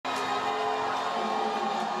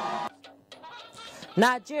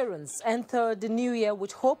Nigerians enter the new year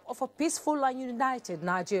with hope of a peaceful and united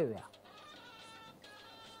Nigeria.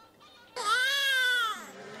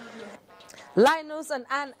 Linus and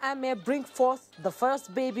Anne Ame bring forth the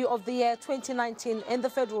first baby of the year 2019 in the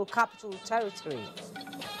Federal Capital Territory.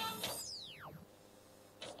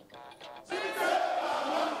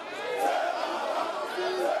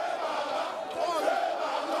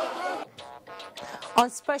 On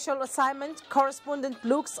special assignment, correspondent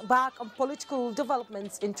looks back on political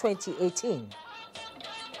developments in 2018.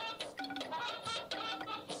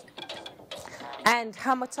 And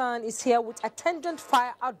Hamilton is here with attendant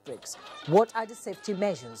fire outbreaks. What are the safety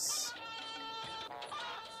measures?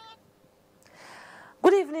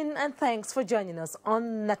 Good evening and thanks for joining us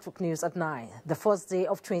on Network News at 9, the first day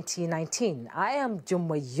of 2019. I am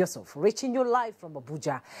Jumwa Yusuf, reaching you live from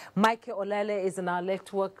Abuja. Michael Olele is in our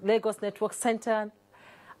Lagos Network Center,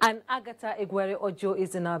 and Agatha Egwere Ojo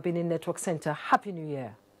is in our Benin Network Center. Happy New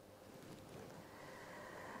Year.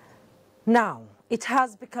 Now, it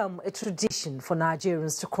has become a tradition for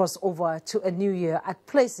Nigerians to cross over to a new year at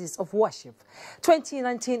places of worship.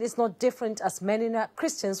 2019 is not different, as many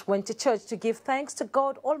Christians went to church to give thanks to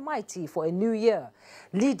God Almighty for a new year.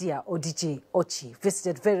 Lydia Odije Ochi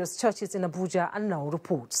visited various churches in Abuja and now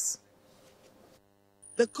reports.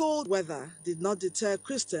 The cold weather did not deter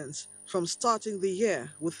Christians from starting the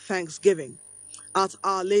year with thanksgiving. At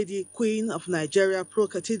Our Lady Queen of Nigeria Pro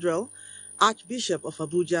Cathedral, Archbishop of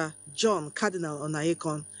Abuja, John Cardinal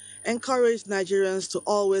Onayekon, encouraged Nigerians to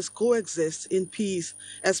always coexist in peace,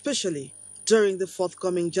 especially during the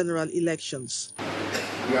forthcoming general elections.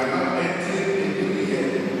 We are now entering a new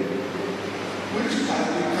year, which has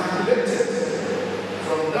been calculated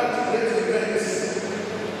from that great event,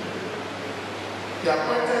 the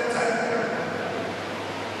appointed time,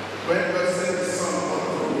 when God sent the Son of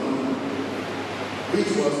God, which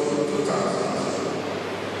was in 2019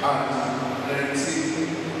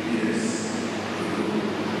 years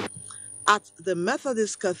ago. At the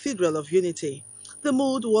Methodist Cathedral of Unity, the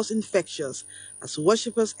mood was infectious as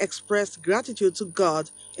worshippers expressed gratitude to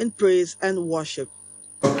God in praise and worship.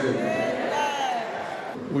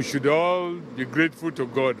 We should all be grateful to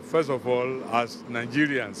God, first of all, as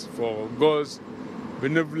Nigerians, for God's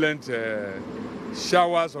benevolent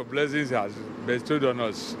showers of blessings He has bestowed on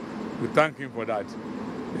us. We thank Him for that.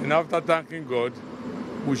 And after thanking God,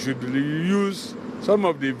 we should use some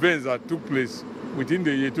of the events that took place within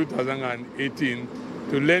the year 2018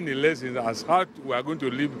 to learn the lessons as how we are going to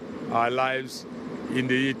live our lives in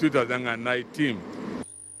the year 2019.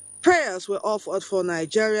 Prayers were offered for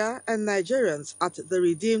Nigeria and Nigerians at the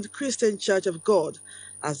Redeemed Christian Church of God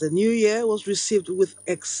as the new year was received with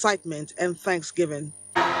excitement and thanksgiving.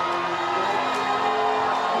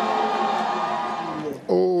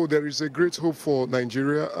 Oh, there is a great hope for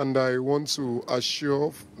Nigeria, and I want to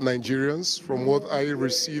assure Nigerians, from what I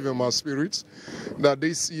receive in my spirit, that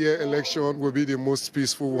this year election will be the most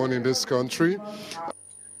peaceful one in this country.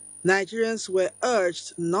 Nigerians were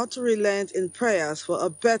urged not to relent in prayers for a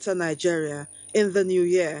better Nigeria in the new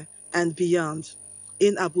year and beyond.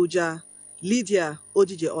 In Abuja, Lydia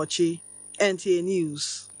Odije Ochi, NTA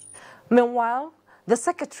News. Meanwhile, the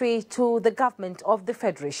Secretary to the Government of the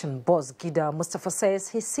Federation, Boss Gida Mustafa, says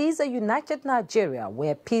he sees a united Nigeria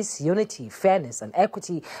where peace, unity, fairness and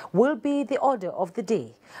equity will be the order of the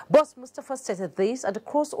day. Boss Mustafa stated this at the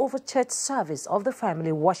crossover church service of the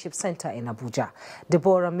Family Worship Center in Abuja.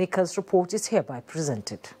 Deborah Mika's report is hereby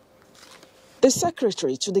presented. The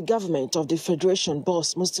Secretary to the Government of the Federation,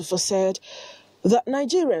 Boss Mustafa, said that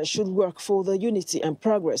Nigerians should work for the unity and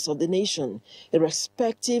progress of the nation,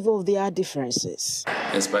 irrespective of their differences.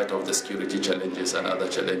 In spite of the security challenges and other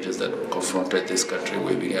challenges that confronted this country,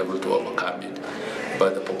 we've been able to overcome it by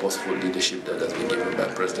the purposeful leadership that has been given by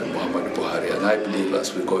President Muhammadu Buhari. And I believe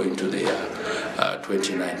as we go into the year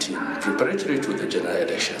 2019, preparatory to the general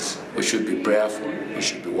elections, we should be prayerful, we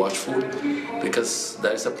should be watchful, because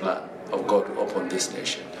there is a plan of God upon this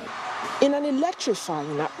nation. In an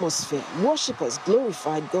electrifying atmosphere, worshippers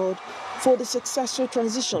glorified God for the successful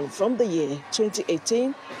transition from the year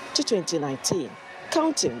 2018 to 2019,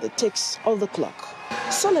 counting the ticks of the clock.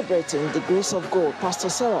 Celebrating the grace of God, Pastor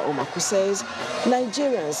Sarah Omaku says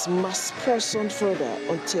Nigerians must press on further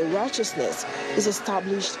until righteousness is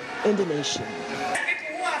established in the nation.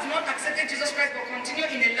 People who have not accepted Jesus Christ but continue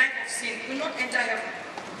in a life of sin will not enter heaven.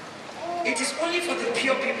 It is only for the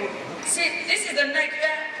pure people. See, this is the night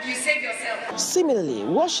where you save yourself. Similarly,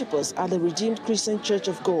 worshippers at the Redeemed Christian Church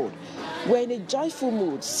of God were in a joyful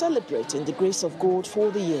mood celebrating the grace of God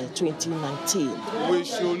for the year 2019. We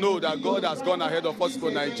should know that God has gone ahead of us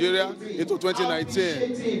for Nigeria into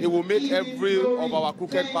 2019. It will make every of our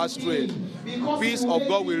crooked path straight. Peace of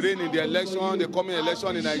God will reign in the election, the coming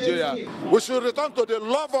election in Nigeria. We should return to the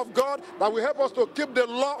love of God that will help us to keep the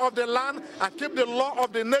law of the land and keep the law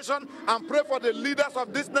of the nation, and pray for the leaders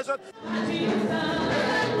of this nation.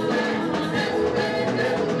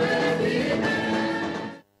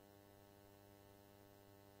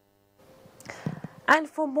 And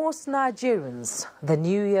for most Nigerians, the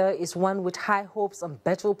new year is one with high hopes and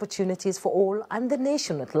better opportunities for all and the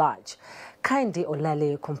nation at large. Kainde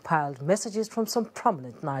Olale compiled messages from some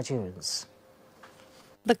prominent Nigerians.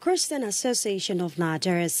 The Christian Association of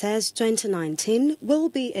Nigeria says 2019 will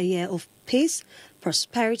be a year of peace,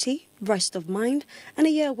 prosperity, rest of mind, and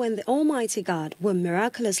a year when the Almighty God will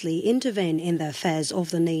miraculously intervene in the affairs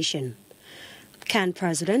of the nation. CAN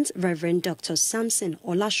President Reverend Dr. Samson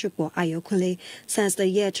Olashukwu Ayokunle says the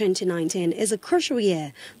year 2019 is a crucial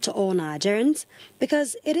year to all Nigerians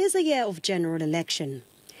because it is a year of general election.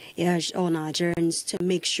 He urged all Nigerians to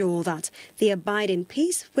make sure that they abide in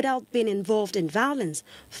peace without being involved in violence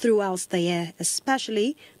throughout the year,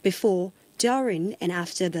 especially before, during and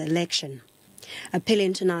after the election.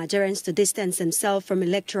 Appealing to Nigerians to distance themselves from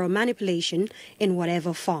electoral manipulation in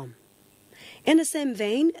whatever form. In the same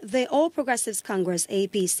vein, the All Progressives Congress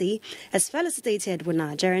APC has felicitated with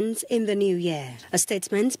Nigerians in the new year. A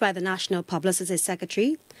statement by the National Publicity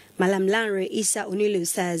Secretary, Malam Lanre Isa Unilu,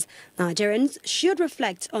 says Nigerians should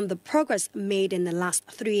reflect on the progress made in the last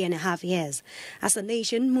 3.5 years as the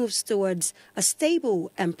nation moves towards a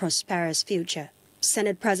stable and prosperous future.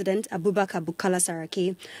 Senate President Abubakar Bukola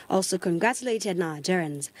Saraki also congratulated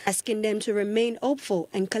Nigerians, asking them to remain hopeful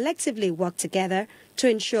and collectively work together to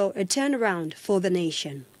ensure a turnaround for the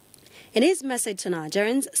nation. In his message to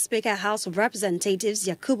Nigerians, Speaker House of Representatives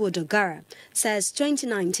Yakubu Dogara says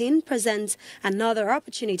 2019 presents another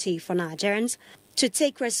opportunity for Nigerians to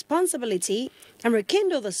take responsibility and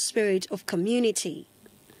rekindle the spirit of community.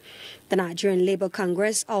 The Nigerian Labour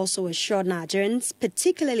Congress also assured Nigerians,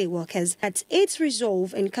 particularly workers, that its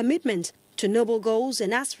resolve and commitment to noble goals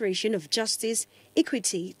and aspiration of justice,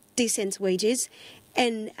 equity, decent wages,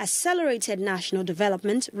 and accelerated national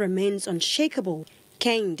development remains unshakable.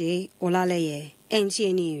 Kainde Olaleye,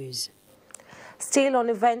 NTA News. Still on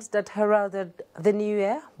events that heralded the new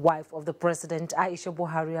year, wife of the president, Aisha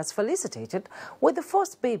Buhari, has felicitated with the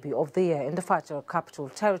first baby of the year in the Federal Capital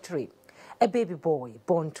Territory. A baby boy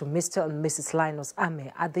born to Mr. and Mrs. Linus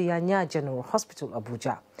Ame at the Nigerian General Hospital,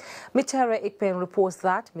 Abuja. Mitere Ikpen reports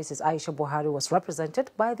that Mrs. Aisha Buhari was represented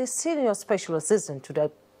by the Senior Special Assistant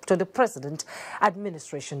to the President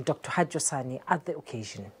Administration, Dr. Hajjosani, at the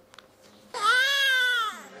occasion.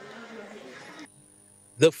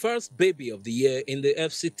 The first baby of the year in the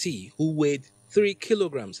FCT, who weighed 3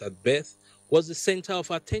 kilograms at birth, was the center of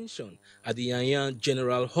attention at the Nigerian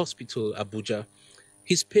General Hospital, Abuja.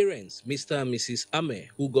 His parents, Mr. and Mrs. Ame,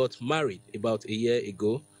 who got married about a year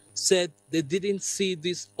ago, said they didn't see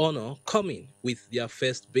this honor coming with their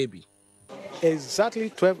first baby. Exactly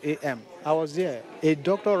 12 a.m. I was there. A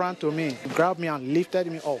doctor ran to me, grabbed me and lifted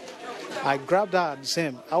me up. I grabbed her at the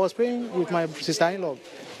same. I was praying with my sister-in-law.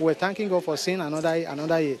 We were thanking God for seeing another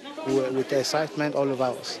year. We were with excitement all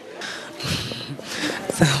over us.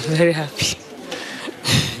 So I'm very happy.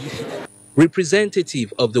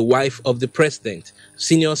 Representative of the wife of the president,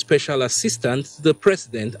 Senior Special Assistant to the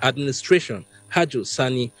President Administration,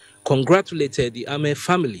 Hajjosani, congratulated the Ame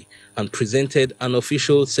family and presented an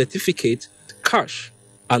official certificate, cash,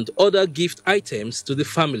 and other gift items to the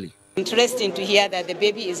family. Interesting to hear that the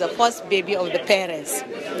baby is the first baby of the parents.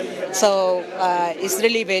 So it's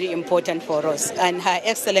really very important for us. And Her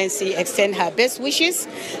Excellency extends her best wishes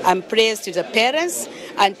and prayers to the parents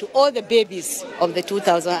and to all the babies of the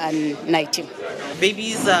 2019.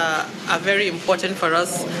 Babies are very important for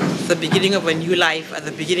us. It's the beginning of a new life, at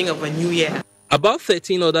the beginning of a new year. About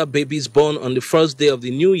 13 other babies born on the first day of the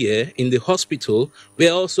new year in the hospital were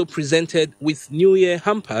also presented with New Year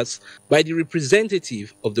hampers by the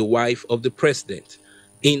representative of the wife of the president.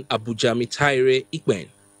 In Abuja, Mitere Ikpen,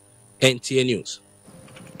 NTA News.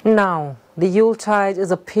 Now, the Yuletide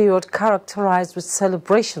is a period characterized with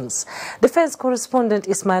celebrations. Defense correspondent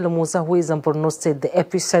Ismail Musa, who is in Borno State, the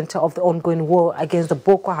epicenter of the ongoing war against the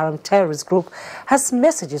Boko Haram terrorist group, has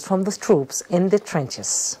messages from the troops in the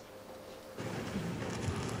trenches.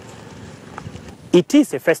 It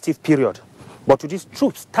is a festive period, but these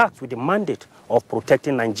troops start with the mandate of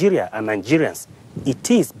protecting Nigeria and Nigerians.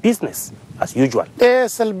 It is business as usual. The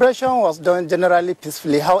celebration was done generally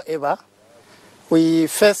peacefully. However, we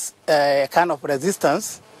faced a kind of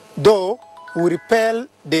resistance though we repel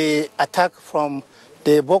the attack from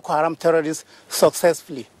the Boko Haram terrorists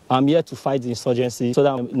successfully. I'm here to fight the insurgency so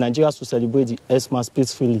that Nigerians will celebrate the Xmas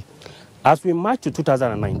peacefully. As we march to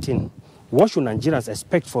 2019, what should Nigerians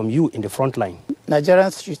expect from you in the front line?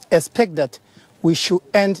 Nigerians should expect that we should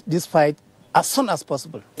end this fight as soon as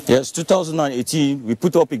possible. Yes, 2018, we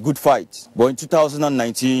put up a good fight. But in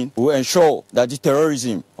 2019, we will ensure that the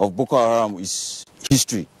terrorism of Boko Haram is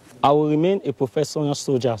history. I will remain a professional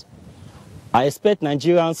soldier. I expect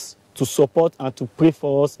Nigerians to support and to pray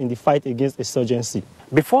for us in the fight against insurgency.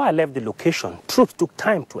 Before I left the location, troops took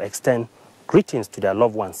time to extend greetings to their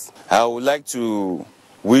loved ones. I would like to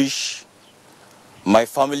wish my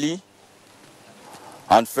family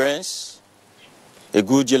and friends a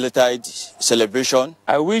good Yuletide celebration.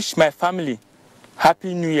 I wish my family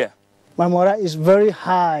Happy New Year. My morale is very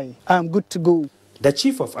high. I'm good to go. The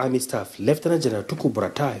Chief of Army Staff, Lieutenant General Tuku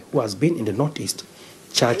Buratai, who has been in the Northeast,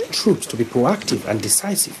 charged troops to be proactive and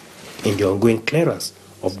decisive in the ongoing clearance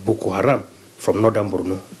of Boko Haram from northern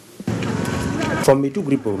Borno. From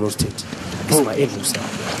Maiduguri, Borno State, Ismail Musa,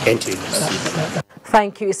 NTA News.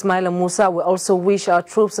 Thank you, Ismail Musa. We also wish our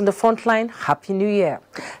troops on the front line Happy New Year.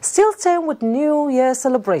 Still staying with New Year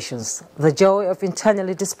celebrations, the joy of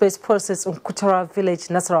internally displaced persons in Kutara village,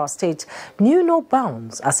 Nasarawa State, knew no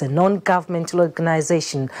bounds as a non-governmental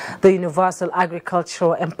organization. The Universal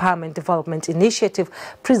Agricultural Empowerment Development Initiative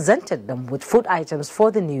presented them with food items for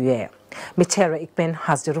the New Year. Mitera Ikben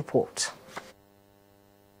has the report.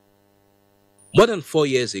 More than 4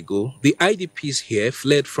 years ago, the IDPs here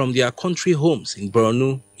fled from their country homes in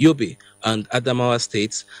Borno, Yobe, and Adamawa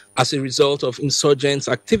states as a result of insurgents'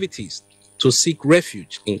 activities to seek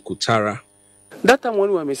refuge in Kutara. That time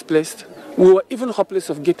when we were misplaced, we were even hopeless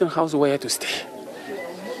of getting house where to stay.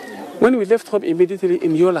 When we left home immediately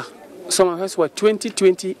in Yola, some of us were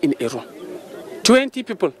 20 in a room. 20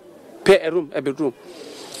 people per a room, a bedroom.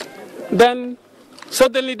 Then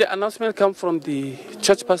suddenly the announcement came from the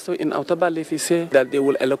church pastor in Autaba Lefi, say that they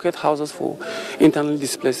will allocate houses for internally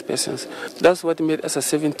displaced persons. That's what made us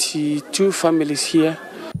 72 families here.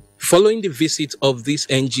 Following the visit of this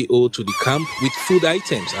NGO to the camp with food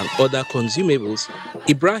items and other consumables,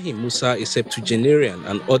 Ibrahim Musa, a septuagenarian,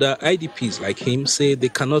 and other IDPs like him say they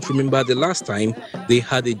cannot remember the last time they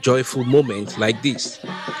had a joyful moment like this.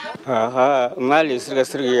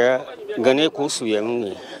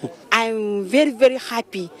 I'm very, very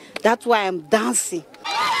happy. That's why I'm dancing.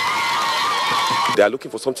 They are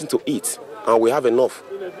looking for something to eat, and we have enough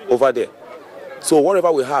over there. So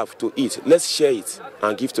whatever we have to eat, let's share it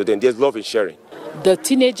and give to them. There's love in sharing. The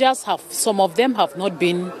teenagers some of them have not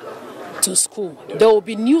been to school. There will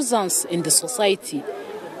be nuisance in the society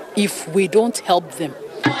if we don't help them.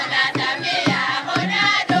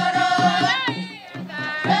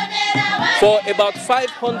 For about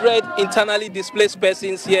 500 internally displaced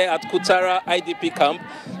persons here at Kutara IDP camp,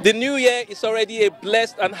 the new year is already a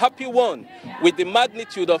blessed and happy one with the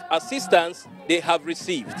magnitude of assistance they have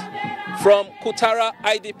received. From Kutara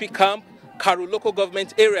IDP camp, Karu local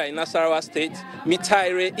government area in Nasarawa State,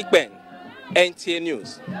 Mitaire Ikben, NTA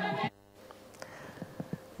News.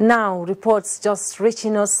 Now, reports just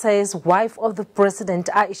reaching us says wife of the president,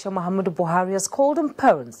 Aisha Muhammadu Buhari, has called on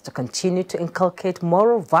parents to continue to inculcate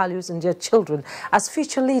moral values in their children as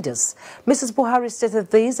future leaders. Mrs. Buhari stated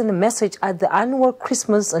this in a message at the annual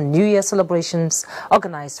Christmas and New Year celebrations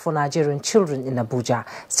organized for Nigerian children in Abuja.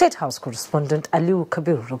 State House correspondent Aliu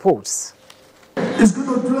Kabir reports.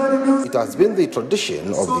 It has been the tradition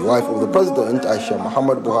of the wife of the president, Aisha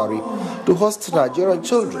Muhammadu Buhari, to host Nigerian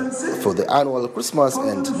children for the annual Christmas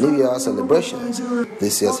and New Year celebrations.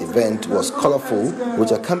 This year's event was colorful,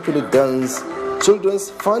 which accompanied dance, children's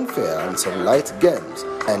fanfare and some light games,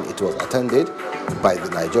 and it was attended by the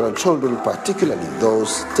Nigerian children, particularly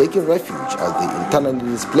those taking refuge at the internally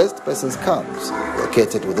displaced persons camps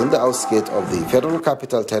located within the outskirts of the Federal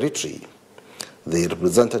Capital Territory. The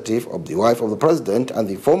representative of the wife of the president and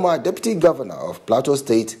the former deputy governor of Plateau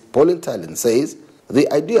State, Pauline Thailand, says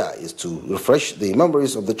the idea is to refresh the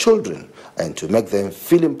memories of the children and to make them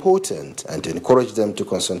feel important and to encourage them to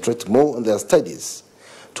concentrate more on their studies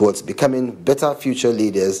towards becoming better future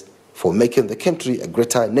leaders for making the country a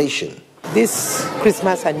greater nation. This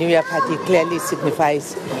Christmas and New Year party clearly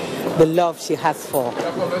signifies the love she has for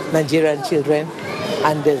Nigerian children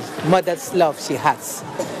and the mother's love she has.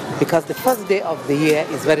 Because the first day of the year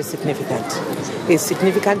is very significant. It's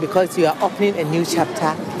significant because you are opening a new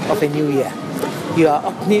chapter of a new year. You are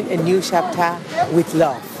opening a new chapter with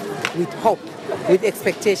love, with hope, with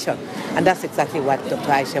expectation. And that's exactly what Dr.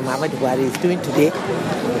 Aisha Muhammad Buhari is doing today,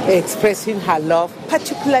 expressing her love.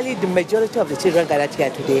 Particularly the majority of the children gathered here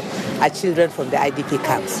today are children from the IDP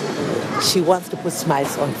camps. She wants to put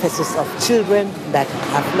smiles on faces of children that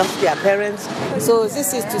have lost their parents. So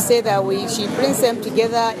this is to say that she brings them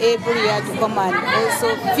together every year to come and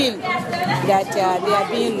also feel that they are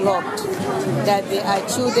being loved, that they are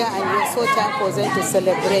children, and it's so time for them to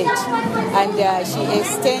celebrate. And she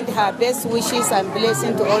extends her best wishes and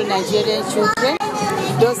blessings to all Nigerian children,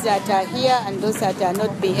 those that are here and those that are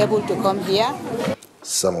not being able to come here.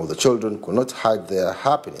 Some of the children could not hide their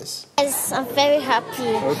happiness. Yes, I'm very happy.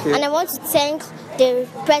 Okay. And I want to thank the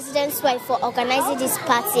president's wife for organizing this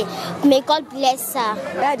party. May God bless her.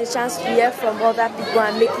 I had the chance to hear from other people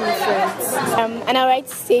and make new friends. And I would like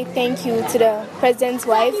to say thank you to the president's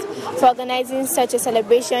wife for organizing such a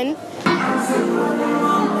celebration.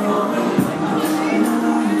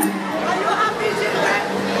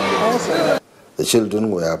 The children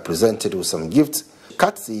were presented with some gifts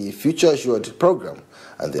at the Future Assured program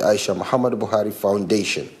and the Aisha Muhammad Buhari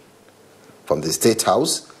Foundation. From the State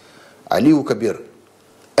House, Aliu Kabir,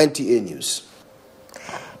 NTA News.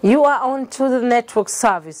 You are on to the network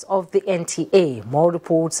service of the NTA. More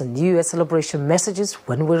reports and New Year celebration messages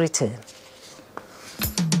when we return.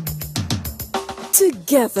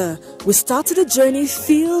 Together, we started a journey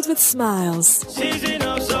filled with smiles.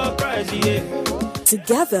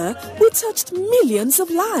 Together, we touched millions of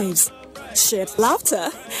lives, shared laughter,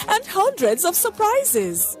 and hundreds of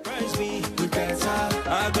surprises.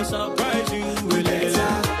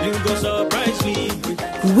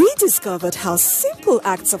 We discovered how simple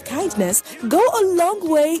acts of kindness go a long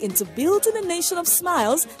way into building a nation of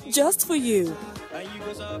smiles just for you.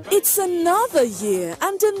 It's another year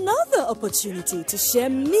and another opportunity to share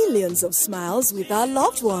millions of smiles with our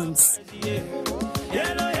loved ones.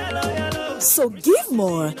 So give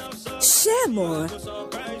more, share more,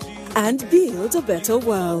 and build a better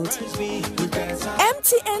world.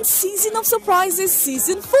 MTN Season of Surprises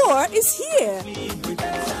Season 4 is here.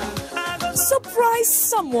 Surprise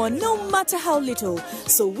someone, no matter how little,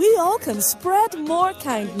 so we all can spread more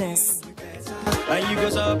kindness. And you go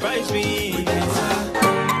surprise me.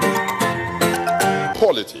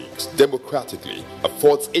 Politics, democratically,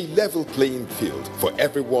 affords a level playing field for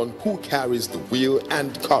everyone who carries the will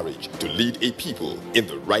and courage to lead a people in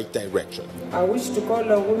the right direction. I wish to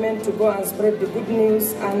call on women to go and spread the good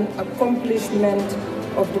news and accomplishment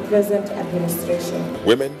of the present administration.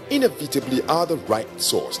 Women inevitably are the right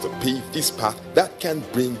source to pave this path that can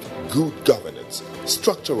bring good governance,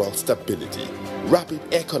 structural stability, rapid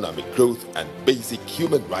economic growth, and basic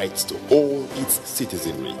human rights to all its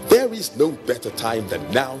citizenry. There is no better time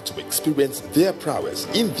than now to experience their prowess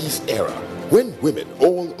in this era, when women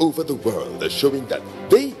all over the world are showing that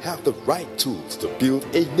they have the right tools to build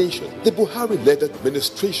a nation. The Buhari-led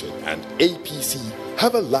administration and APC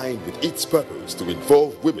have aligned with its purpose to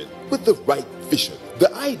involve women with the right vision.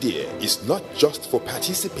 The idea is not just for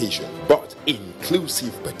participation, but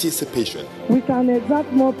inclusive participation. We can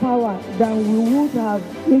exert more power than we would have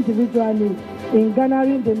individually in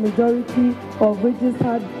garnering the majority of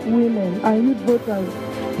registered women and youth voters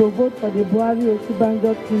to vote for the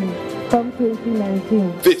Buhari-Osinbajo team come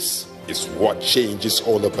 2019. This is what change is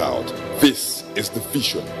all about. This is the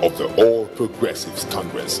vision of the All Progressives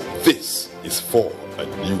Congress. This is for a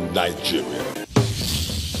new Nigeria.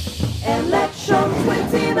 Election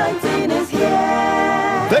 2019 is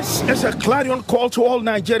here. This is a clarion call to all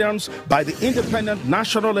Nigerians by the Independent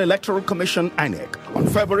National Electoral Commission, INEC. On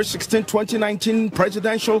February 16, 2019,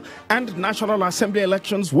 presidential and National Assembly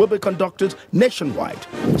elections will be conducted nationwide.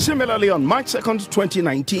 Similarly, on March 2,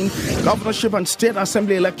 2019, governorship and state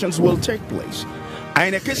assembly elections will take place.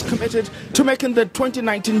 INEC is committed to making the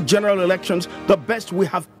 2019 general elections the best we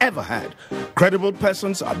have ever had. Credible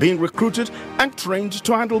persons are being recruited and trained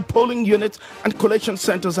to handle polling units and collation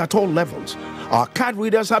centers at all levels. Our card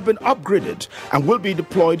readers have been upgraded and will be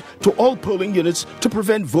deployed to all polling units to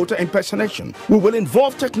prevent voter impersonation. We will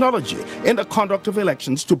involve technology in the conduct of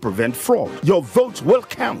elections to prevent fraud. Your votes will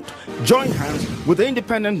count. Join hands with the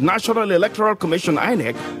Independent National Electoral Commission,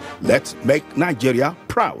 INEC. Let's make Nigeria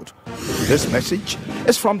proud. This message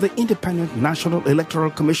is from the Independent National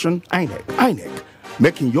Electoral Commission, INEC. INEC,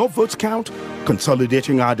 making your votes count,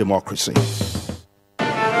 consolidating our democracy.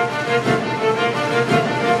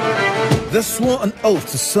 They swore an oath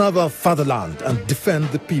to serve our fatherland and defend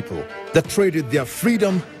the people. They traded their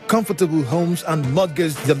freedom, comfortable homes, and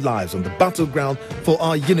mortgaged their lives on the battleground for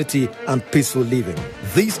our unity and peaceful living.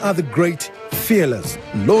 These are the great fearless,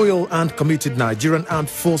 loyal and committed Nigerian armed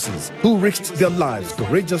forces who risked their lives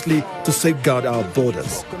courageously to safeguard our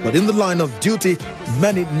borders. But in the line of duty,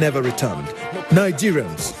 many never returned.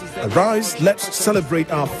 Nigerians, arise, let's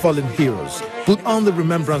celebrate our fallen heroes. Put on the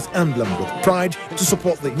remembrance emblem with pride to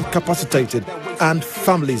support the incapacitated and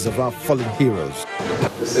families of our fallen heroes.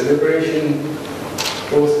 The celebration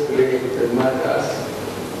forcefully reminds us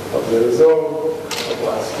of the resolve of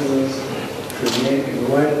our students to remain in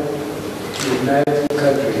one united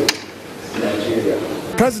country, Nigeria.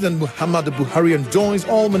 President Muhammadu Buhari enjoins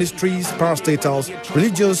all ministries, parastatals,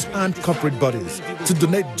 religious and corporate bodies to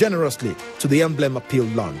donate generously to the Emblem Appeal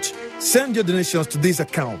Launch. Send your donations to these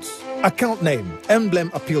accounts. Account name,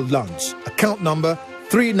 Emblem Appeal Launch. Account number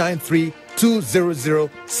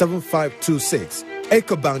 393-200-7526.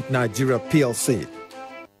 EcoBank Nigeria PLC.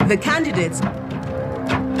 The candidates.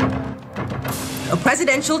 A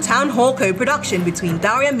presidential town hall co-production between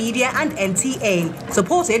Daria Media and NTA,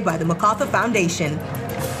 supported by the MacArthur Foundation.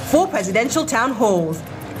 4 presidential town halls,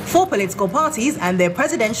 4 political parties and their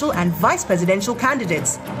presidential and vice presidential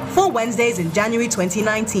candidates, 4 Wednesdays in January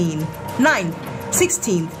 2019, 9th,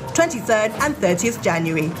 16th, 23rd and 30th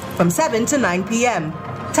January, from 7 to 9 p.m.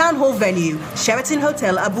 Town hall venue, Sheraton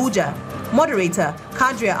Hotel, Abuja. Moderator,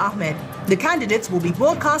 Kadria Ahmed. The candidates will be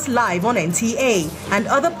broadcast live on NTA and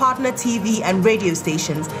other partner TV and radio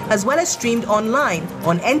stations, as well as streamed online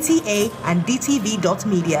on NTA and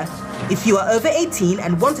DTV.media. If you are over 18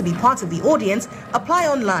 and want to be part of the audience, apply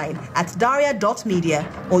online at daria.media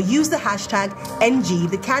or use the hashtag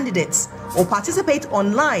NGTheCandidates, or participate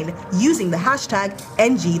online using the hashtag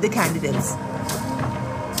NGTheCandidates.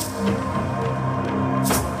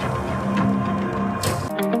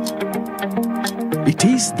 It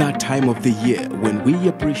is that time of the year when we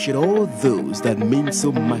appreciate all those that mean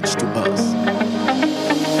so much to us.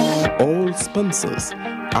 All sponsors,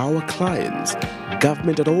 our clients,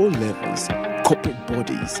 government at all levels, corporate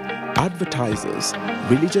bodies, advertisers,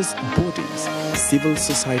 religious bodies, civil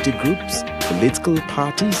society groups, political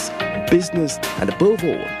parties, business, and above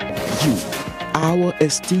all, you, our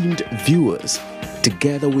esteemed viewers.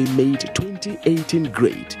 Together we made 2018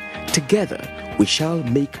 great. Together we shall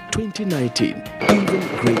make 2019 even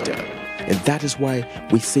greater. And that is why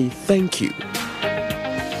we say thank you.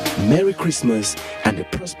 Merry Christmas and a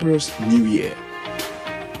prosperous New Year.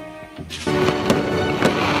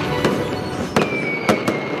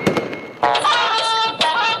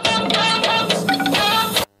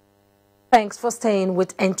 Thanks for staying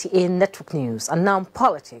with NTA Network News. And now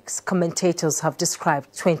politics. Commentators have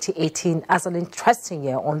described 2018 as an interesting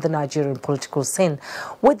year on the Nigerian political scene,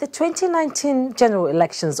 with the 2019 general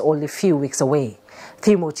elections only a few weeks away.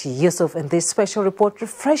 Timothy Yusuf in this special report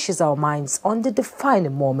refreshes our minds on the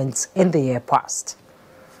defining moments in the year past.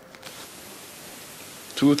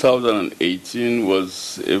 2018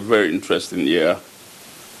 was a very interesting year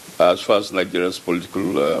as far as Nigeria's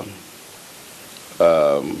political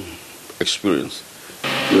experience.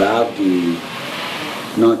 You have the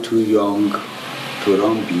not too young to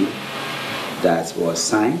run bill that was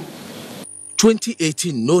signed.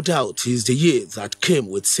 2018, no doubt, is the year that came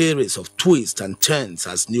with series of twists and turns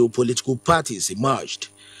as new political parties emerged.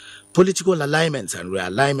 Political alignments and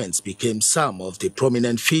realignments became some of the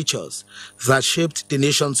prominent features that shaped the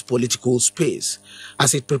nation's political space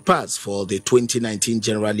as it prepares for the 2019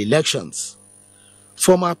 general elections.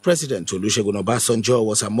 Former President Olusegun Obasanjo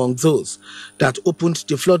was among those that opened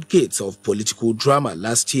the floodgates of political drama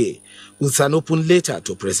last year with an open letter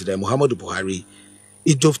to President Muhammadu Buhari.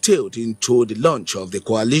 It dovetailed into the launch of the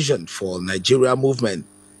Coalition for Nigeria movement,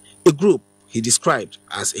 a group he described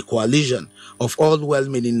as a coalition of all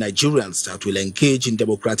well-meaning Nigerians that will engage in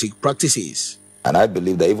democratic practices. And I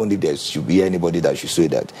believe that even if there should be anybody that should say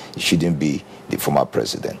that, it shouldn't be the former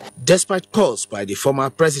president. Despite calls by the former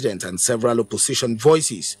president and several opposition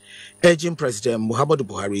voices urging President Muhammadu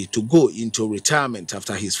Buhari to go into retirement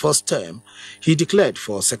after his first term, he declared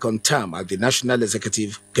for a second term at the National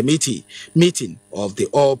Executive Committee meeting of the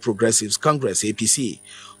All Progressives Congress APC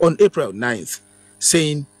on April 9th,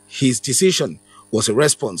 saying his decision was a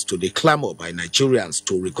response to the clamor by Nigerians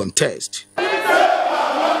to recontest.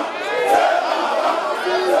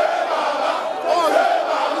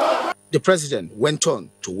 The president went on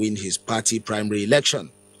to win his party primary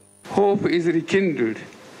election. Hope is rekindled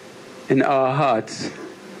in our hearts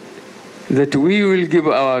that we will give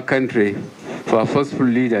our country for forceful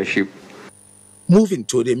leadership. Moving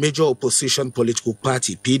to the major opposition political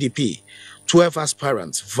party, PDP, 12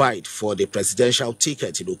 aspirants vied for the presidential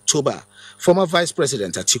ticket in October. Former Vice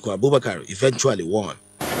President Atiku Abubakar eventually won.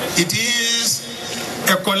 It is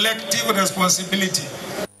a collective responsibility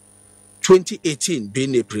 2018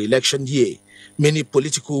 being a pre-election year, many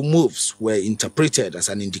political moves were interpreted as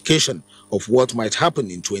an indication of what might happen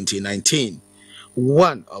in 2019.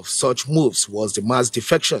 One of such moves was the mass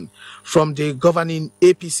defection from the governing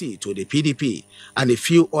APC to the PDP and a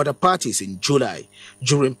few other parties in July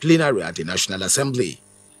during plenary at the National Assembly.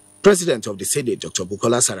 President of the Senate, Dr.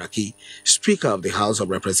 Bukola Saraki, Speaker of the House of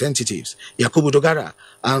Representatives, Yakubu Dogara,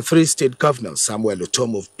 and 3 state governors, Samuel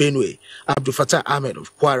Otom of Benue, Abdul Fattah Ahmed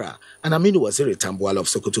of Kwara, and Aminu Waziri Tambuwal of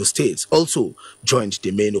Sokoto State also joined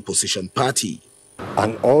the main opposition party.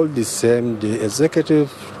 And all the same, the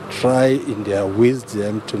executive try in their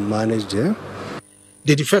wisdom to manage them.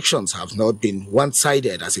 The defections have not been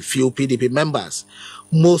one-sided, as a few PDP members,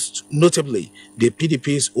 most notably the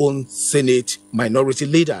PDP's own Senate Minority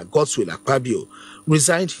Leader, Godswill Akpabio,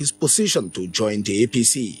 resigned his position to join the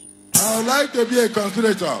APC. I would like to be a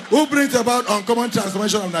conspirator who brings about uncommon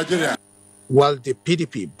transformation of Nigeria. While the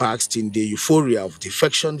PDP basked in the euphoria of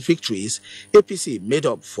defection victories, APC made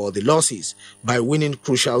up for the losses by winning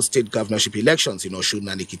crucial state governorship elections in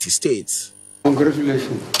Osun and Ekiti states.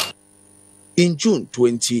 Congratulations. In June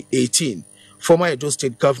 2018, former Edo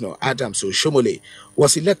State Governor Adams Oshomole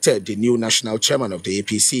was elected the new national chairman of the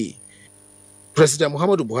APC. President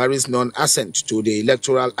Muhammadu Buhari's non-assent to the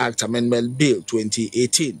Electoral Act Amendment Bill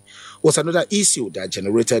 2018 was another issue that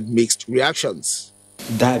generated mixed reactions.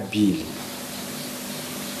 That bill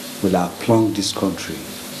will have plunged this country,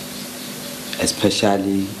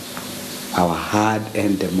 especially our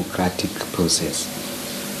hard-earned democratic process,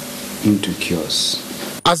 into chaos.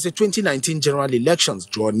 As the 2019 general elections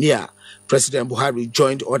draw near, President Buhari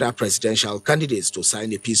joined other presidential candidates to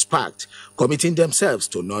sign a peace pact, committing themselves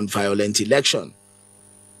to non-violent election.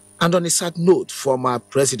 And on a sad note, former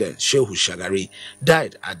President Shehu Shagari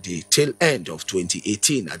died at the tail end of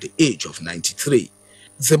 2018 at the age of 93.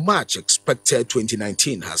 The much expected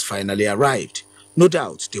 2019 has finally arrived. No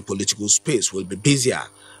doubt the political space will be busier,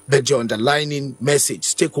 but the underlying message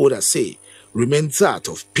stakeholders say remains that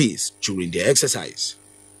of peace during the exercise.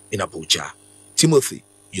 In Abuja, Timothy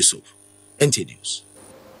Yusuf, NT News.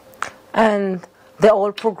 And the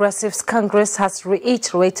All Progressives Congress has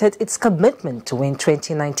reiterated its commitment to win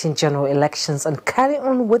 2019 general elections and carry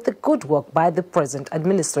on with the good work by the present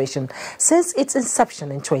administration since its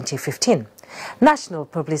inception in 2015. National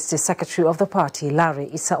Publicity Secretary of the party, Larry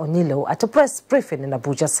Issa Onilo, at a press briefing in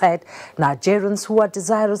Abuja said Nigerians who are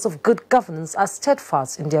desirous of good governance are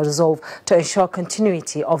steadfast in their resolve to ensure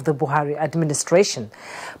continuity of the Buhari administration.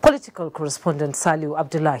 Political correspondent Saliu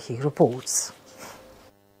Abdullahi reports.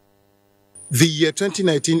 The year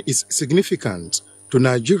 2019 is significant to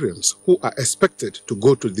Nigerians who are expected to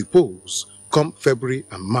go to the polls come February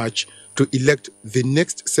and March to elect the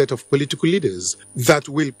next set of political leaders that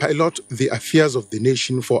will pilot the affairs of the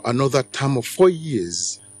nation for another term of 4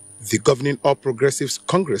 years. The governing All Progressives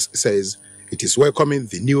Congress says it is welcoming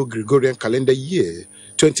the new Gregorian calendar year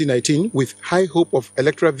 2019 with high hope of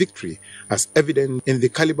electoral victory, as evident in the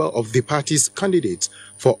caliber of the party's candidates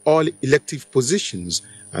for all elective positions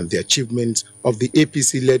and the achievements of the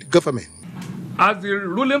APC-led government. As the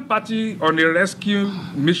ruling party on a rescue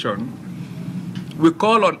mission, we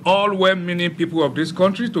call on all well-meaning people of this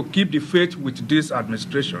country to keep the faith with this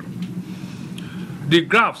administration. The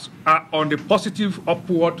graphs are on the positive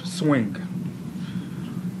upward swing.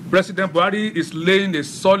 President Buhari is laying a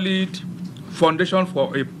solid foundation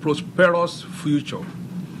for a prosperous future.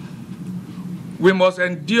 We must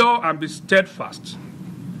endure and be steadfast.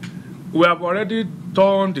 We have already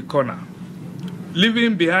turned the corner,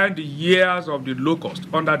 leaving behind the years of the locust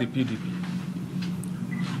under the PDP.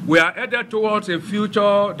 We are headed towards a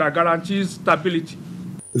future that guarantees stability.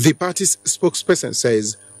 The party's spokesperson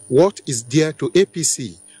says what is dear to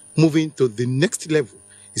APC moving to the next level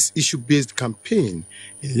is issue-based campaign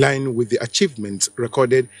in line with the achievements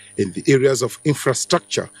recorded in the areas of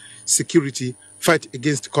infrastructure, security, fight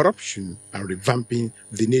against corruption, and revamping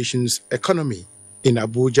the nation's economy. In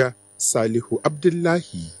Abuja, Salihu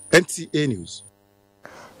Abdullahi, NTA News.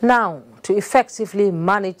 Now, to effectively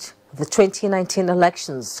manage the 2019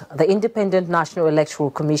 elections, the Independent National Electoral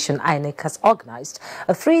Commission, INEC, has organized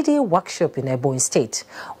a 3-day workshop in Ebonyi State.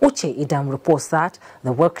 Uche Idam reports that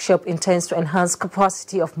the workshop intends to enhance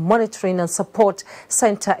capacity of monitoring and support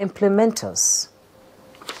center implementers.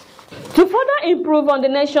 To further improve on the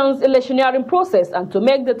nation's electioneering process and to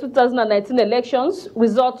make the 2019 elections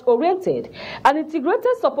result-oriented, an integrated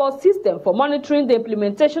support system for monitoring the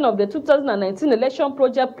implementation of the 2019 election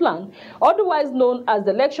project plan, otherwise known as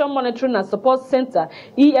the Election Monitoring and Support Center,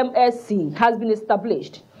 EMSC, has been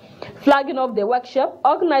established. Flagging off the workshop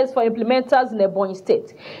organized for implementers in Ebonyi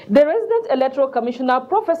State, the resident electoral commissioner,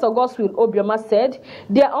 Professor Goswill Obioma, said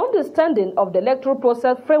their understanding of the electoral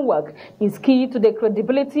process framework is key to the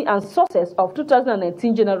credibility and success of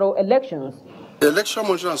 2019 general elections. The Election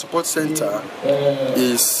Monitoring and Support Center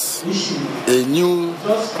is a new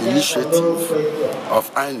initiative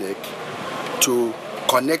of INEC to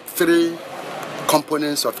connect three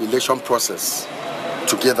components of the election process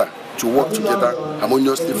together, to work together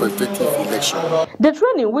harmoniously for effective election. The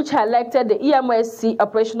training, which highlighted the EMSC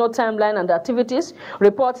operational timeline and activities,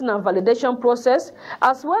 reporting and validation process,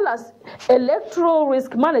 as well as electoral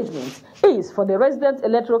risk management, is for the resident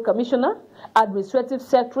electoral commissioner, administrative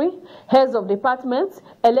secretary, heads of departments,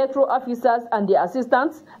 electoral officers and their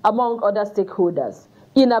assistants, among other stakeholders.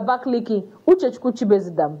 In Abakaliki, Uchechukwu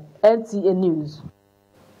Chibezidam, NTA News.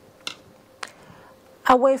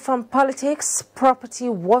 Away from politics, property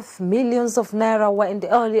worth millions of naira were in the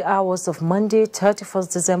early hours of Monday,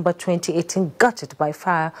 31st December 2018, gutted by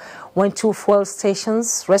fire when two fuel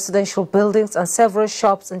stations, residential buildings and several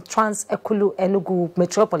shops in Trans-Ekulu Enugu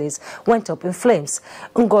metropolis went up in flames.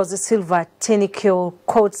 Ngozi Silva Tenikyo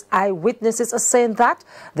quotes eyewitnesses as saying that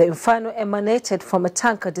the inferno emanated from a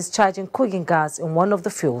tanker discharging cooking gas in one of the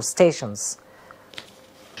fuel stations.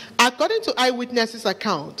 According to eyewitnesses'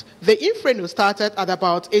 account, the inferno started at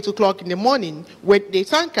about 8 o'clock in the morning when the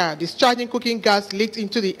tanker discharging cooking gas leaked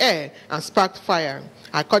into the air and sparked fire.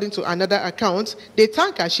 According to another account, the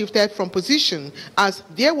tanker shifted from position as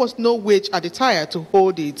there was no wedge at the tire to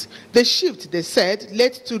hold it. The shift, they said,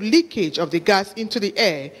 led to leakage of the gas into the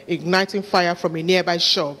air, igniting fire from a nearby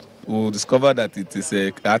shop. We discovered that it is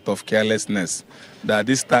an act of carelessness, that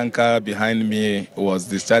this tanker behind me was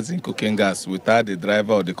discharging cooking gas without the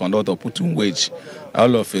driver or the conductor putting wedge.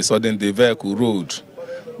 All of a sudden, the vehicle rolled,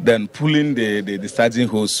 then pulling the discharging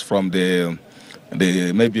hose from the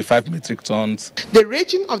maybe 5 metric tons. The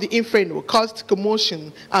raging of the inferno caused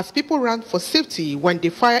commotion as people ran for safety when the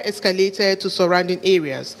fire escalated to surrounding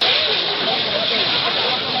areas.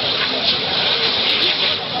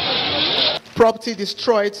 Property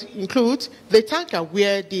destroyed include the tanker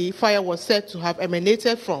where the fire was said to have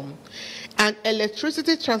emanated from, an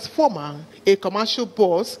electricity transformer, a commercial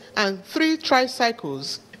bus, and 3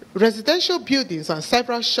 tricycles. Residential buildings and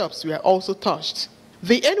several shops were also touched.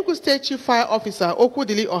 The Enugu State Chief Fire Officer,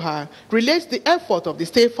 Okudili Oha, relates the effort of the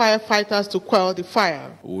state firefighters to quell the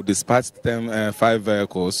fire. We dispatched them 5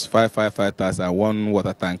 vehicles, 5 firefighters and 1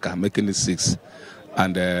 water tanker, making it 6.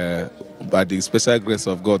 And by the special grace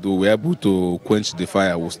of God, we were able to quench the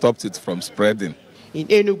fire. We stopped it from spreading. In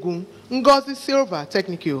Enugu, Ngozi Silva,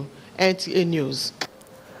 Technical, NTA News.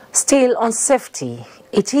 Still on safety,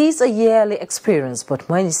 it is a yearly experience, but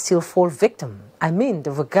many still fall victim. I mean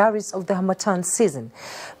the vagaries of the Harmattan season.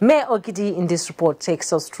 Mayor Ogidi in this report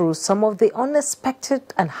takes us through some of the unexpected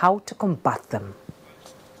and how to combat them.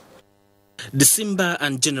 December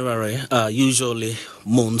and January are usually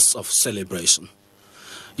months of celebration.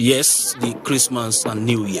 Yes, the Christmas and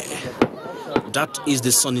New Year. That is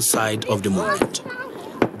the sunny side of the moment.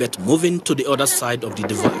 But moving to the other side of the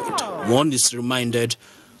divide, one is reminded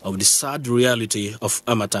of the sad reality of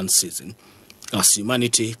Harmattan season as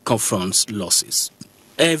humanity confronts losses.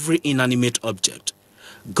 Every inanimate object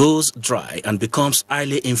goes dry and becomes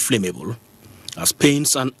highly inflammable as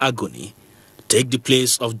pains and agony take the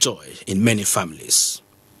place of joy in many families.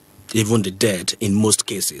 Even the dead, in most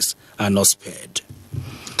cases, are not spared.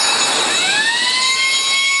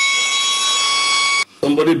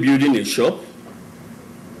 Somebody building a shop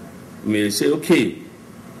may say, okay,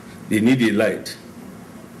 they need a light.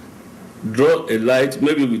 Draw a light,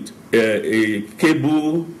 maybe with a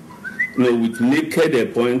cable, with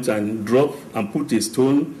naked points, and drop and put a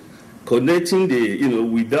stone, connecting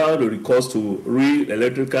without a recourse to real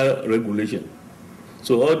electrical regulation.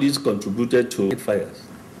 So all this contributed to fires.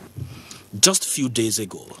 Just a few days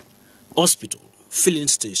ago, hospital, filling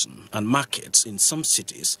station, and markets in some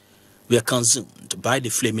cities were consumed by the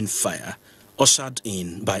flaming fire ushered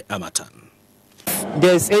in by Harmattan.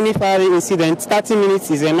 There's any fiery incident, 30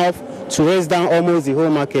 minutes is enough to raise down almost the whole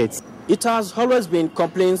market. It has always been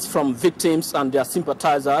complaints from victims and their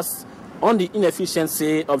sympathizers on the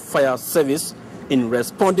inefficiency of fire service in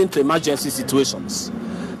responding to emergency situations.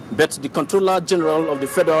 But the Controller General of the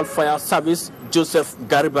Federal Fire Service, Joseph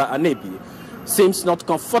Gariba Anebi, seems not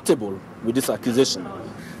comfortable with this accusation.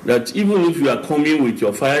 That even if you are coming with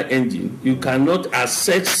your fire engine, you cannot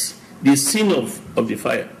assess the scene of the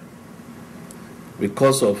fire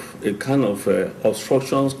because of a kind of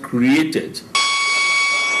obstructions created.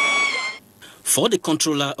 For the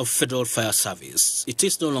Controller of Federal Fire Service, it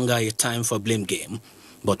is no longer a time for blame game,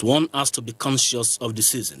 but one has to be conscious of the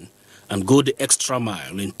season and go the extra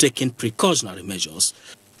mile in taking precautionary measures,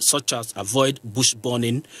 such as avoid bush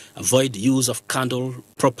burning, avoid the use of candle,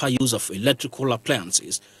 proper use of electrical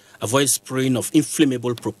appliances, avoid spraying of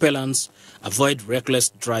inflammable propellants, avoid reckless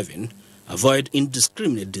driving, avoid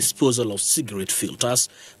indiscriminate disposal of cigarette filters,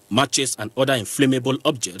 matches and other inflammable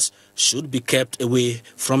objects should be kept away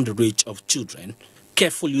from the reach of children.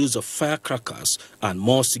 Careful use of firecrackers and,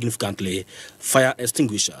 more significantly, fire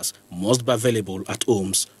extinguishers must be available at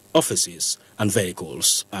homes, offices and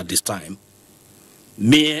vehicles at this time.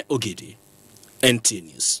 Mayor Ogidi, NT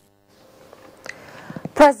News.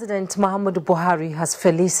 President Muhammadu Buhari has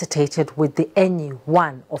felicitated with the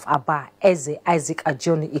NE1 of Aba, Eze Isaac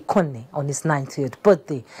Ajoni Ikonne, on his 90th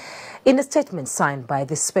birthday. In a statement signed by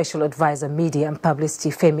the Special Advisor Media and Publicity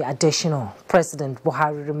Femi Adesina, President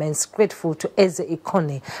Buhari remains grateful to Eze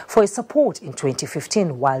Ikonne for his support in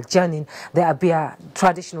 2015 while joining the Abia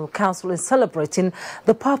Traditional Council in celebrating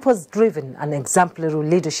the purpose-driven and exemplary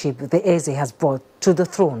leadership the Eze has brought to the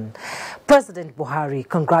throne. President Buhari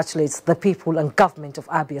congratulates the people and government of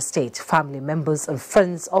Abia State, family members and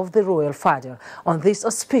friends of the royal father on this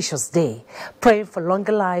auspicious day, praying for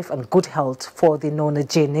longer life and good health for the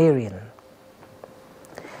nonagenarian.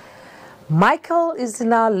 Michael is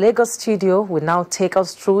in our Lagos studio. Will now take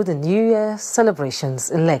us through the New Year celebrations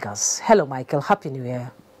in Lagos. Hello, Michael. Happy New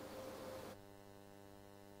Year.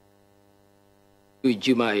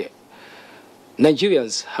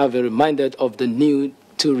 Nigerians have been reminded of the need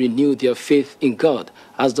to renew their faith in God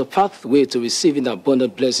as the pathway to receiving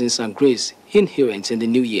abundant blessings and grace inherent in the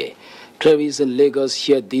new year. Clerics in Lagos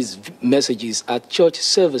shared these messages at church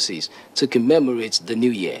services to commemorate the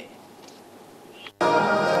new year.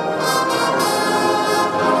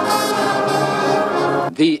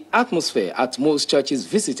 The atmosphere at most churches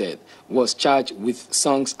visited was charged with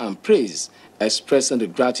songs and praise, expressing the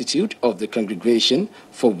gratitude of the congregation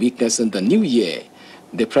for witnessing the new year.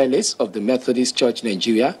 The prelate of the Methodist Church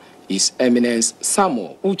Nigeria, His Eminence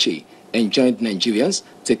Samuel Uche, enjoined Nigerians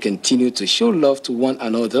to continue to show love to one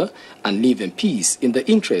another and live in peace in the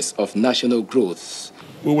interest of national growth.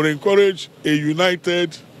 We will encourage a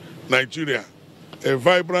united Nigeria, a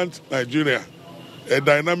vibrant Nigeria, a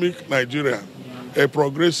dynamic Nigeria, a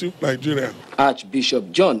progressive Nigeria.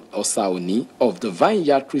 Archbishop John Osaoni of the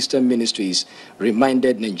Vineyard Christian Ministries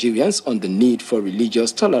reminded Nigerians on the need for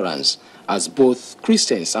religious tolerance, as both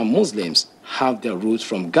Christians and Muslims have their roots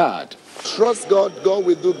from God. Trust God, God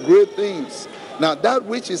will do great things. Now that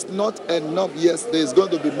which is not enough, yes, there is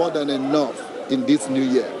going to be more than enough in this new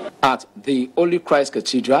year. At the Holy Christ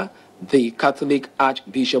Cathedral, the Catholic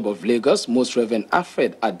Archbishop of Lagos, Most Reverend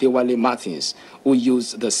Alfred Adewale Martins, who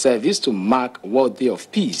used the service to mark World Day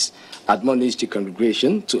of Peace, admonished the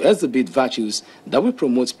congregation to exhibit virtues that will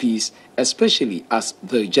promote peace, especially as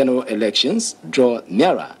the general elections draw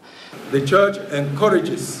nearer. The church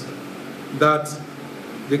encourages that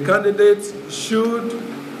the candidates should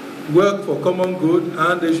work for common good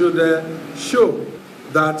and they should show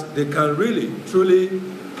that they can really, truly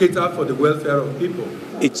cater for the welfare of people.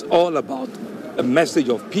 It's all about a message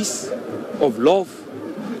of peace, of love,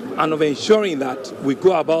 and of ensuring that we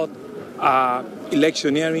go about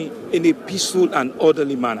electioneering in a peaceful and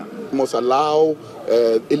orderly manner. We must allow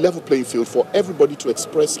a level playing field for everybody to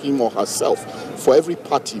express him or herself, for every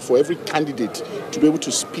party, for every candidate to be able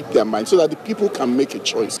to speak their mind so that the people can make a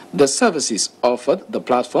choice. The services offered the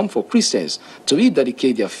platform for Christians to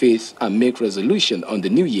rededicate their faith and make resolution on the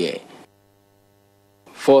new year.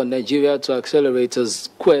 For Nigeria to accelerate its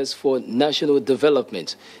quest for national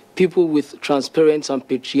development, people with transparent and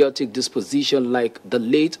patriotic disposition like the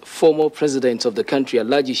late former president of the country,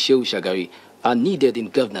 Alhaji Shehu Shagari, are needed in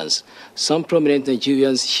governance. Some prominent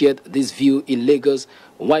Nigerians shared this view in Lagos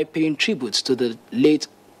while paying tribute to the late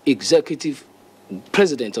executive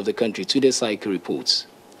president of the country. Today's Saiki reports.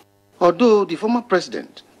 Although the former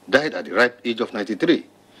president died at the ripe age of 93,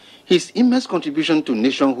 his immense contribution to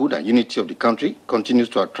nationhood and unity of the country continues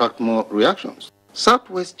to attract more reactions.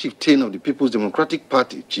 Southwest Chieftain of the People's Democratic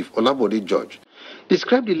Party, Chief Olabode George,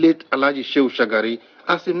 described the late Alhaji Shehu Shagari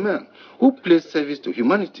as a man who placed service to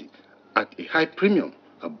humanity at a high premium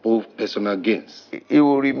above personal gains. It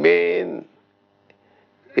will remain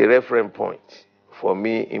a reference point for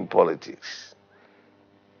me in politics.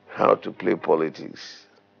 How to play politics,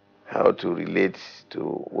 how to relate to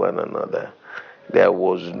one another. There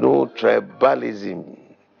was no tribalism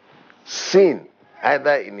seen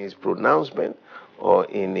either in his pronouncement or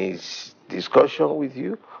in his discussion with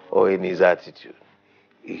you or in his attitude.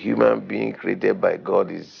 A human being created by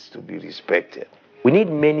God is to be respected. We need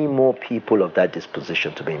many more people of that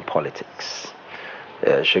disposition to be in politics.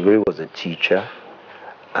 Shagari was a teacher,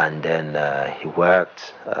 and then he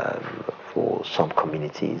worked for some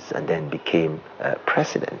communities and then became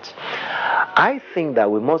president. I think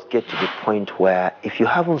that we must get to the point where if you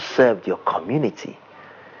haven't served your community,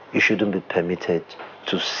 you shouldn't be permitted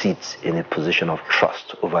to sit in a position of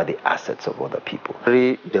trust over the assets of other people.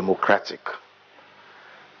 Very democratic.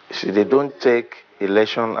 See, they don't take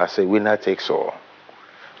election as a winner takes all.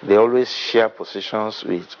 They always share positions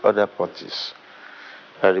with other parties.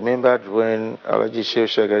 I remembered when Alhaji Shehu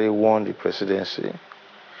Shagari won the presidency,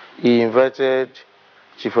 he invited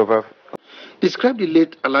Chief Oba. Described the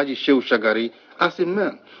late Alhaji Shehu Shagari as a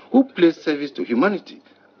man who placed service to humanity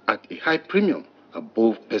at a high premium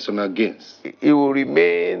above personal gains. It will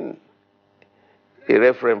remain a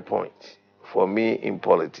reference point for me in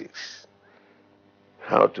politics.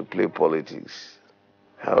 How to play politics,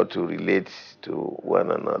 how to relate to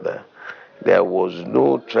one another. There was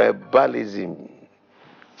no tribalism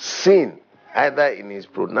seen either in his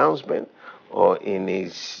pronouncement or in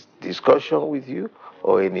his discussion with you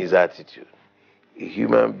or in his attitude. A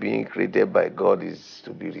human being created by God is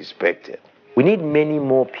to be respected. We need many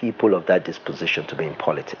more people of that disposition to be in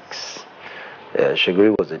politics.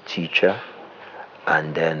 Shagari was a teacher,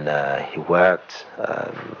 and then he worked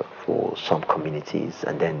for some communities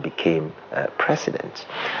and then became president.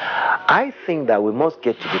 I think that we must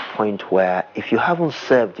get to the point where if you haven't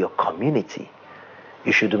served your community,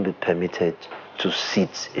 you shouldn't be permitted to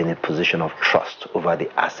sit in a position of trust over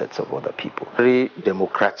the assets of other people. Very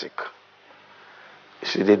democratic.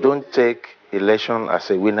 See, they don't take election as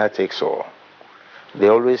a winner takes all. They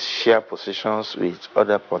always share positions with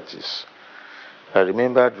other parties. I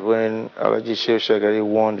remembered when Alhaji Shehu Shagari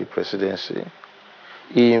won the presidency,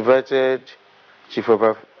 he invited Chief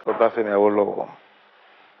Obafemi Awolowo,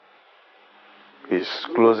 his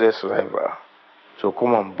closest rival, to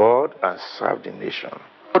come on board and serve the nation.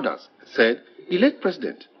 Others said the late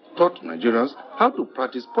president taught Nigerians how to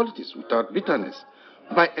practice politics without bitterness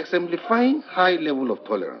by exemplifying high level of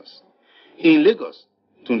tolerance. In Lagos,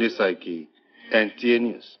 Tunde Saiki, NTA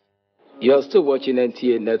News. You are still watching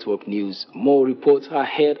NTA Network News. More reports are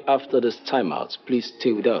ahead after this timeout. Please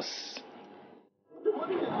stay with us.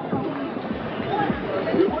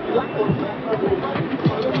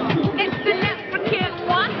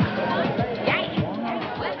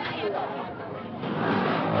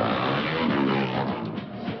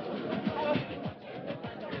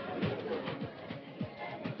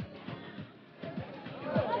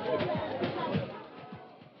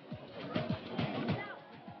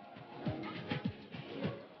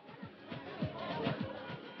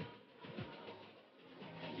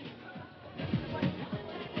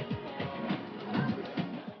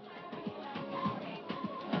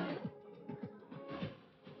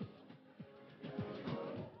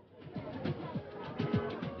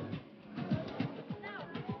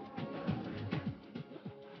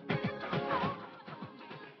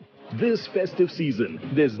 This festive season,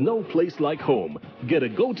 there's no place like home. Get a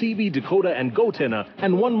GoTV decoder and GoTenna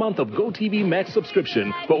and 1 month of GoTV Max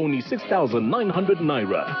subscription for only 6,900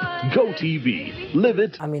 Naira. GoTV. Live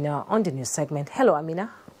it. Amina, on the news segment. Hello, Amina.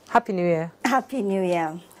 Happy New Year. Happy New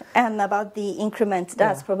Year. And about the increment,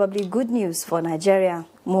 that's probably good news for Nigeria.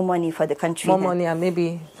 More money for the country. More money and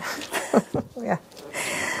maybe... yeah.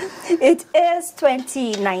 It is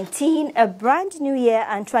 2019, a brand new year,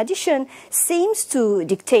 and tradition seems to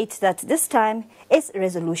dictate that this time is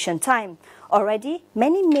resolution time. Already,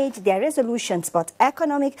 many made their resolutions, but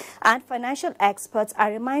economic and financial experts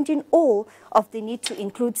are reminding all of the need to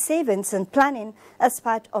include savings and planning as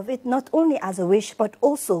part of it, not only as a wish, but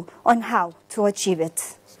also on how to achieve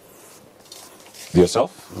it.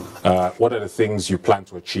 Yourself, what are the things you plan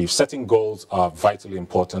to achieve? Setting goals are vitally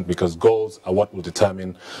important because goals are what will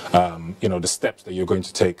determine, the steps that you're going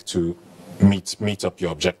to take to meet up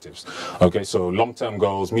your objectives. Okay, so long-term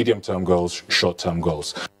goals, medium-term goals, short-term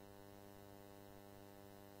goals.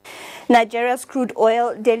 Nigeria's crude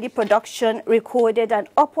oil daily production recorded an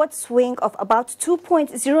upward swing of about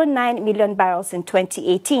 2.09 million barrels in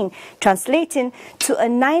 2018, translating to a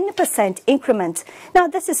 9% increment. Now,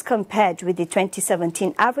 this is compared with the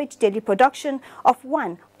 2017 average daily production of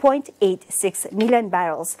 1.86 million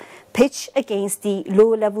barrels, pitched against the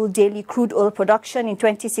low-level daily crude oil production in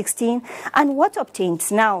 2016 and what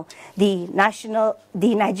obtains now. The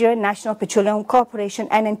Nigerian National Petroleum Corporation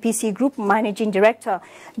NNPC Group Managing Director,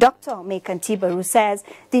 Dr. Mekanti Baru, says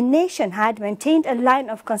the nation had maintained a line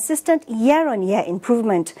of consistent year-on-year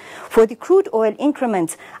improvement. For the crude oil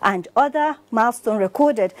increment and other milestone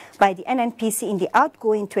recorded by the NNPC in the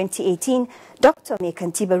outgoing 2018, Dr.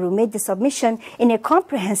 Mekanti Baru made the submission in a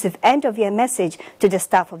comprehensive end-of-year message to the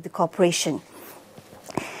staff of the corporation.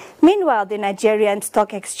 Meanwhile, the Nigerian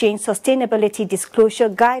Stock Exchange Sustainability Disclosure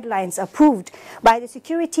Guidelines approved by the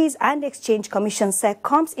Securities and Exchange Commission SEC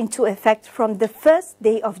comes into effect from the first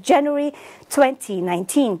day of January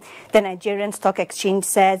 2019. The Nigerian Stock Exchange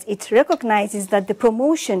says it recognizes that the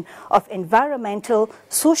promotion of environmental,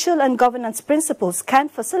 social and governance principles can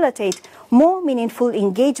facilitate more meaningful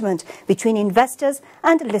engagement between investors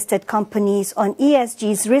and listed companies on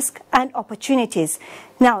ESG's risk and opportunities.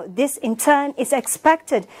 Now, this in turn is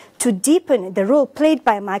expected to deepen the role played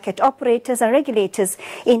by market operators and regulators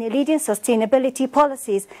in leading sustainability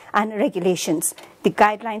policies and regulations. The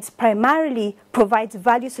guidelines primarily provides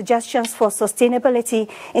value suggestions for sustainability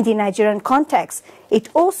in the Nigerian context. It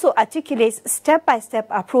also articulates step-by-step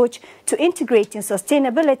approach to integrating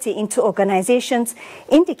sustainability into organizations,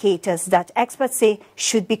 indicators that experts say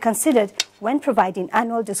should be considered when providing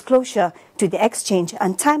annual disclosure to the exchange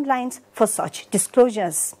and timelines for such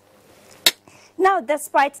disclosures. Now,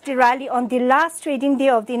 despite the rally on the last trading day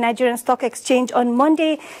of the Nigerian Stock Exchange on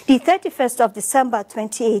Monday, the 31st of December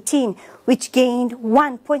 2018, which gained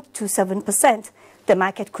 1.27%, the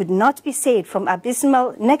market could not be saved from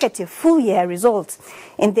abysmal negative full-year results.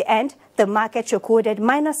 In the end, the market recorded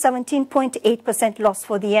minus 17.8% loss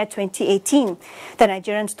for the year 2018. The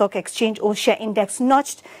Nigerian Stock Exchange All-Share Index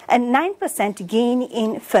notched a 9% gain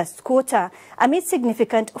in first quarter. Amid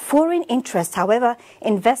significant foreign interest, however,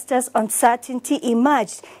 investors' uncertainty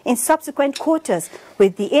emerged in subsequent quarters,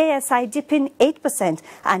 with the ASI dipping 8%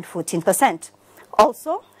 and 14%.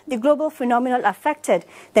 Also, the global phenomenon affected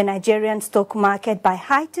the Nigerian stock market by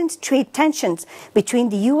heightened trade tensions between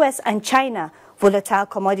the U.S. and China, volatile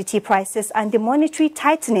commodity prices and the monetary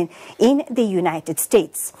tightening in the United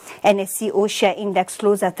States. NSE All-Share Index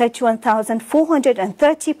closed at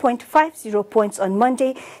 31,430.50 points on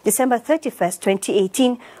Monday, December 31st,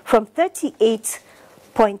 2018, from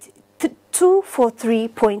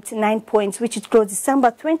 38.243.9 points, which it closed December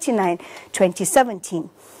 29, 2017.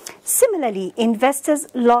 Similarly, investors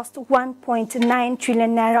lost 1.9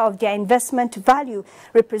 trillion naira of their investment value,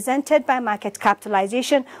 represented by market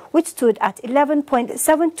capitalization, which stood at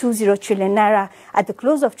 11.720 trillion naira at the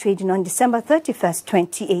close of trading on December 31st,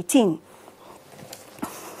 2018.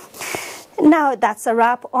 Now, that's a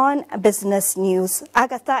wrap on business news.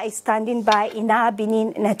 Agatha is standing by in our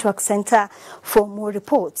Benin Network Center for more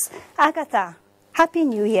reports. Agatha, Happy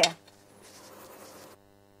New Year.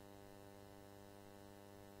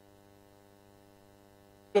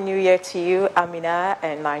 Happy New Year to you, Amina,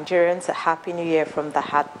 and Nigerians. A Happy New Year from the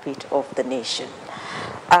heartbeat of the nation.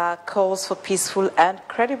 Calls for peaceful and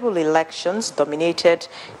credible elections dominated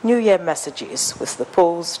New Year messages, with the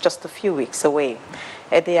polls just a few weeks away.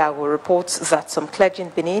 Edeago reports that some clergy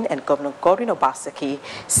in Benin and Governor Godwin Obaseki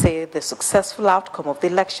say the successful outcome of the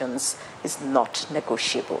elections is not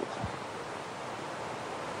negotiable.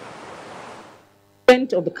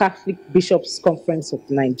 President of the Catholic Bishops' Conference of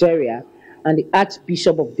Nigeria and the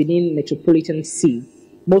Archbishop of Benin Metropolitan See,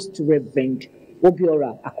 Most Reverend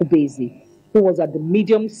Obiora Akubezi, who was at the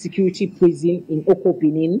medium security prison in Oko,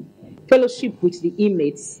 Benin, fellowship with the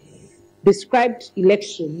inmates, described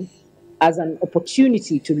election as an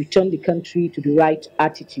opportunity to return the country to the right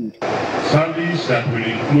attitude. Service that will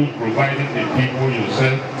include providing the people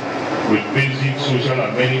yourself with basic social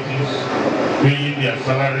amenities, paying their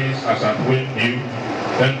salaries as at when due,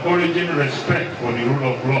 encouraging respect for the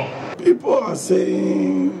rule of law. People are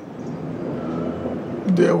saying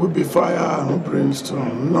there will be fire and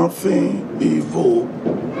brimstone. Nothing evil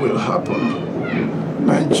will happen.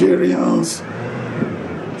 Nigerians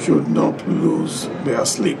should not lose their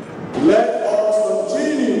sleep. Let us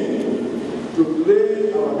continue to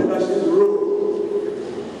play our leadership role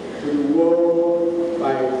to the world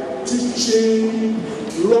by teaching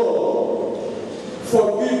love,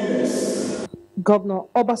 forgiveness. Governor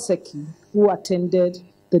Obaseki, who attended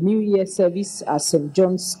the New Year service at St.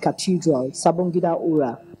 John's Cathedral, Sabongida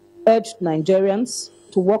Ura, urged Nigerians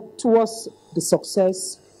to work towards the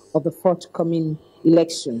success of the forthcoming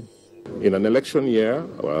election. In an election year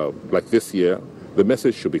like this year, the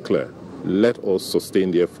message should be clear. Let us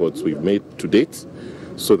sustain the efforts we've made to date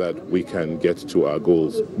so that we can get to our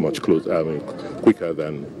goals much quicker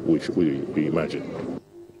than we imagine.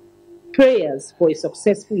 Prayers for a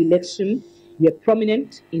successful election were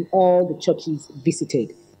prominent in all the churches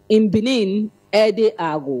visited. In Benin, Ede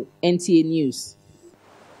Ago, NTA News.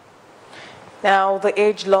 Now, the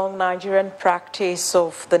age-long Nigerian practice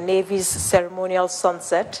of the Navy's ceremonial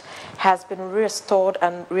sunset has been restored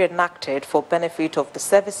and reenacted for benefit of the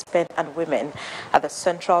servicemen and women at the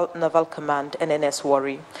Central Naval Command NNS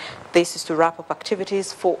Warri. This is to wrap up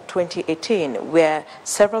activities for 2018, where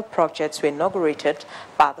several projects were inaugurated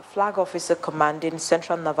by the flag officer commanding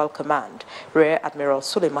Central Naval Command, Rear Admiral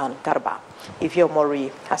Suleiman Garba. Ivio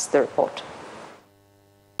Mori has the report.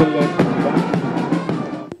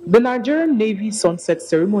 The Nigerian Navy sunset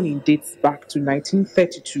ceremony dates back to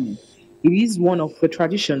 1932. It is one of the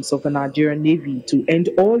traditions of the Nigerian Navy to end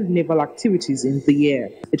all naval activities in the year.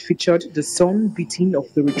 It featured the sun beating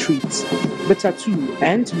of the retreat, the tattoo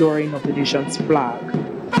and lowering of the nation's flag.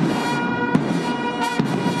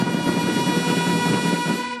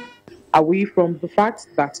 Away from the fact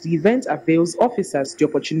that the event avails officers the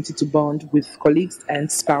opportunity to bond with colleagues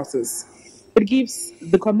and spouses, it gives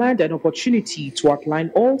the command an opportunity to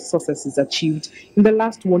outline all successes achieved in the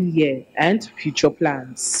last 1 year and future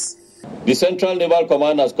plans. The Central Naval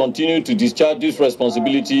Command has continued to discharge this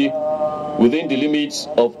responsibility within the limits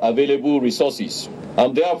of available resources.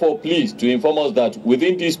 I'm therefore pleased to inform us that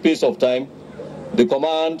within this space of time, the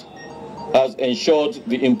command has ensured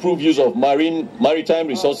the improved use of maritime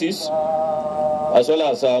resources as well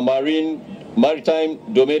as maritime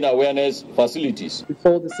domain awareness facilities.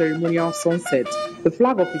 Before the ceremonial sunset, the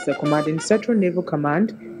flag officer commanding Central Naval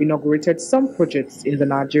Command inaugurated some projects in the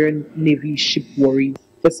Nigerian Navy ship Warri.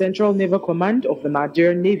 The Central Naval Command of the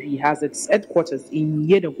Nigerian Navy has its headquarters in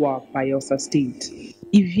Yenagoa, Bayelsa State.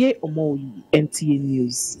 Ivie Omoyi, NTA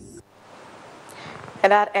News.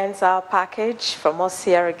 And that ends our package. From us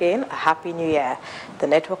here again, a Happy New Year. The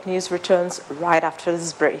network news returns right after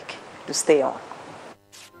this break. Do stay on.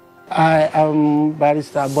 I am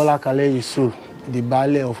Barrister Bola Kale Yusuf, the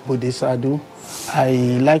Baale of Bodesadu. I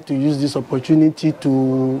like to use this opportunity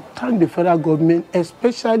to thank the federal government,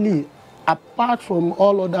 especially apart from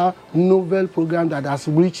all other novel programs that has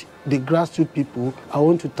reached the grassroots people. I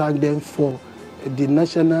want to thank them for the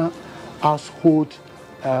National Household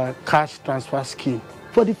Cash Transfer Scheme.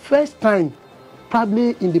 For the first time,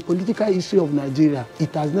 probably in the political history of Nigeria,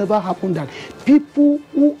 it has never happened that people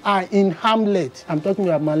who are in hamlet, I'm talking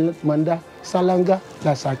about Manda, Salanga,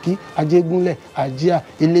 Lasaki, Ajegunle, Ajia,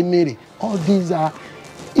 Elemere, all these are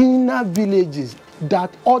inner villages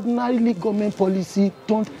that ordinarily government policy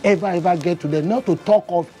don't ever get to them, not to talk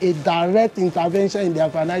of a direct intervention in their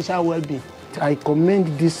financial well-being. I commend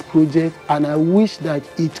this project and I wish that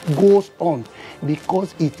it goes on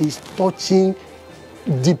because it is touching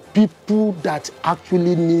the people that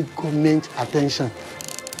actually need government attention.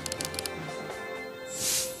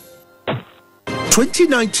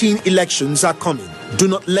 2019 elections are coming. Do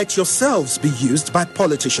not let yourselves be used by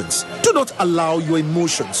politicians. Do not allow your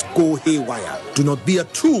emotions go haywire. Do not be a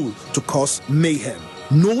tool to cause mayhem.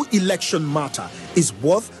 No election matter is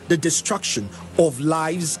worth the destruction of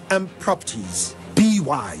lives and properties. Be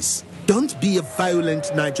wise. Don't be a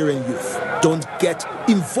violent Nigerian youth. Don't get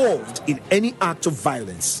involved in any act of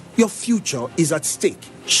violence. Your future is at stake.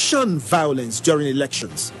 Shun violence during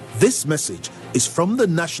elections. This message is from the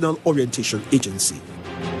National Orientation Agency.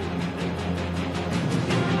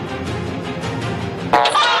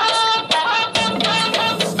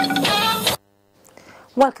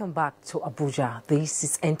 Welcome back to Abuja. This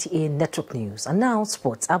is NTA Network News. And now,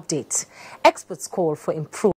 sports update. Experts call for improvement